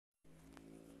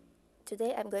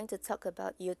Today I'm going to talk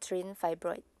about uterine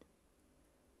fibroid.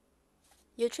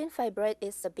 Uterine fibroid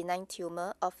is a benign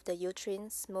tumor of the uterine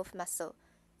smooth muscle.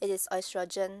 It is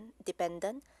estrogen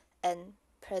dependent and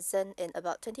present in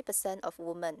about 20% of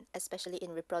women, especially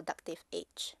in reproductive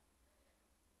age.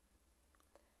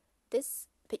 This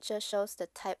picture shows the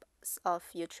types of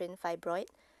uterine fibroid.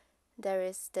 There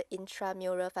is the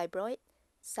intramural fibroid,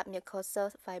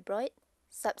 submucosal fibroid,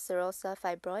 subserosal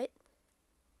fibroid,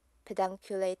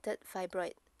 pedunculated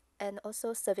fibroid, and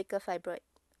also cervical fibroid,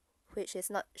 which is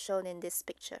not shown in this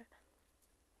picture.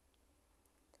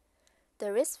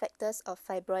 The risk factors of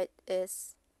fibroid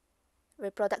is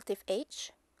reproductive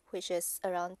age, which is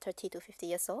around 30 to 50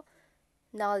 years old,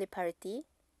 nulliparity,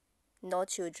 no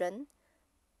children,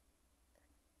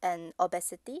 and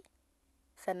obesity,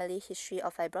 family history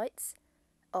of fibroids,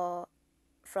 or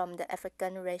from the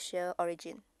African racial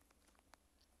origin.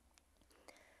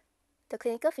 The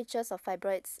clinical features of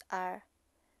fibroids are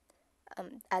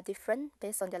different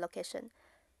based on their location.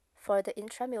 For the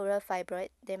intramural fibroid,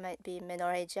 there might be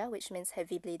menorrhagia, which means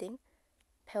heavy bleeding,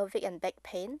 pelvic and back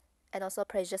pain, and also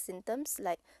pressure symptoms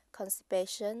like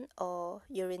constipation or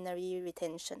urinary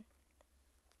retention.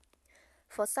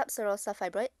 For subserosal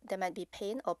fibroid, there might be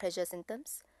pain or pressure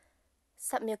symptoms.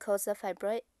 Submucosal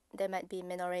fibroid, there might be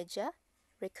menorrhagia,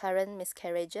 recurrent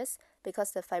miscarriages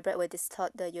because the fibroid will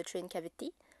distort the uterine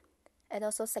cavity, and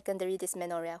also secondary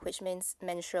dysmenorrhea, which means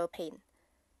menstrual pain.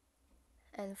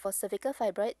 And for cervical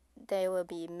fibroid, there will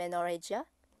be menorrhagia.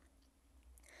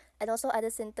 And also other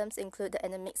symptoms include the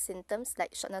anemic symptoms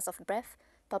like shortness of breath,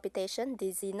 palpitation,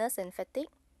 dizziness and fatigue,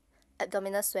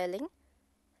 abdominal swelling,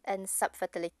 and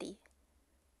subfertility.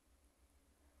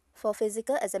 For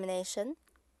physical examination,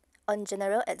 on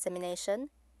general examination,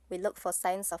 we look for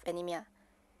signs of anemia.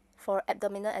 For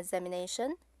abdominal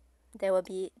examination, there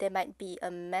might be a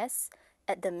mass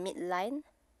at the midline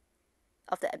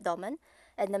of the abdomen,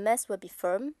 and the mass will be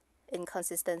firm in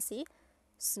consistency,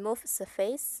 smooth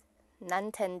surface,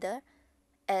 non-tender,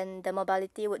 and the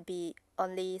mobility would be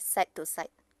only side to side.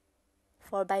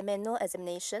 For bimanual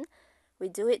examination, we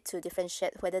do it to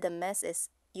differentiate whether the mass is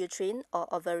uterine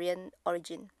or ovarian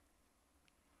origin.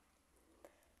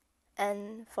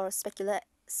 And for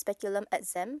speculum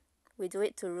exam, we do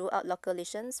it to rule out local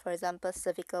lesions, for example,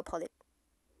 cervical polyp.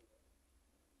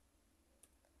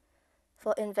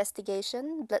 For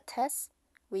investigation, blood tests,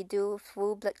 we do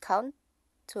full blood count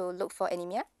to look for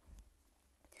anemia,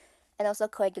 and also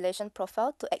coagulation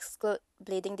profile to exclude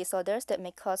bleeding disorders that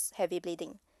may cause heavy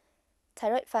bleeding.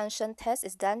 Thyroid function test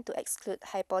is done to exclude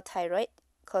hypothyroid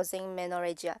causing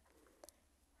menorrhagia.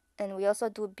 And we also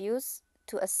do BUS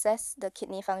to assess the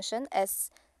kidney function, as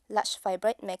large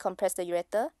fibroid may compress the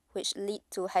ureter, which lead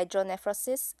to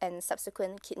hydronephrosis and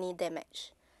subsequent kidney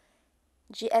damage.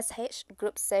 GSH,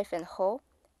 group safe and whole,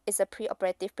 is a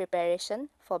preoperative preparation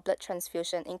for blood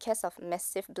transfusion in case of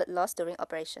massive blood loss during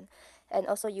operation, and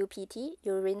also UPT,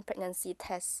 urine pregnancy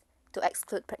test, to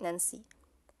exclude pregnancy.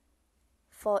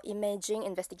 For imaging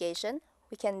investigation,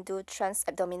 we can do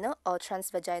transabdominal or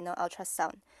transvaginal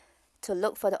ultrasound to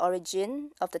look for the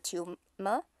origin of the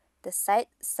tumor, the site,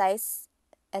 size,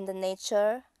 and the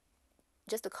nature,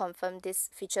 just to confirm these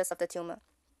features of the tumor.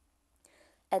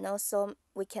 And also,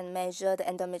 we can measure the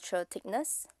endometrial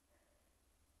thickness,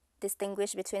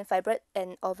 distinguish between fibroid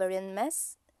and ovarian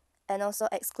mass, and also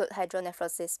exclude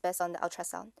hydronephrosis based on the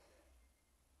ultrasound.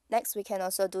 Next, we can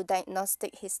also do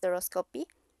diagnostic hysteroscopy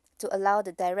to allow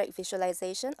the direct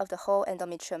visualization of the whole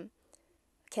endometrium.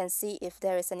 We can see if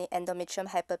there is any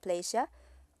endometrium hyperplasia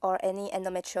or any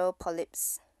endometrial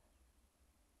polyps.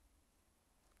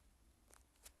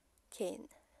 Okay,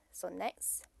 so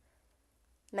next,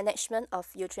 management of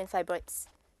uterine fibroids.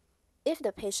 If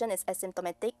the patient is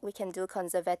asymptomatic, we can do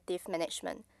conservative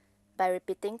management by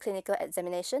repeating clinical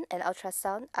examination and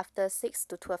ultrasound after 6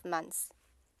 to 12 months.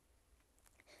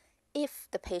 If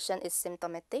the patient is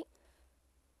symptomatic,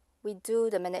 we do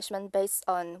the management based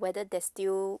on whether they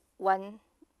still want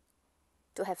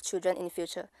to have children in the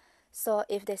future. So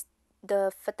if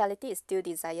the fertility is still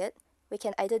desired, we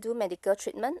can either do medical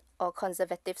treatment or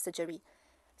conservative surgery.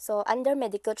 So under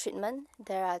medical treatment,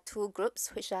 there are two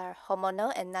groups, which are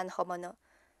hormonal and non-hormonal,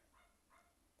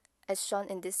 as shown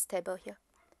in this table here.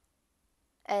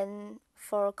 And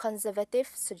for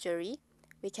conservative surgery,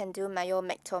 we can do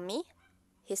myomectomy,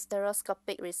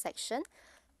 hysteroscopic resection,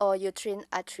 or uterine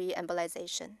artery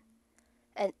embolization.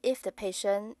 And if the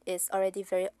patient is already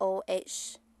very old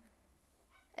age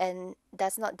and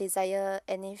does not desire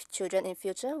any children in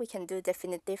future, we can do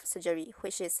definitive surgery,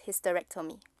 which is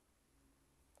hysterectomy.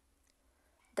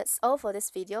 That's all for this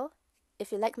video.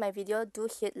 If you like my video, do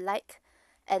hit like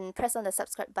and press on the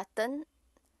subscribe button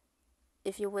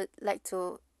if you would like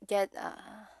to get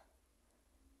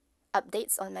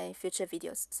updates on my future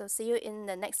videos. So see you in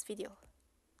the next video.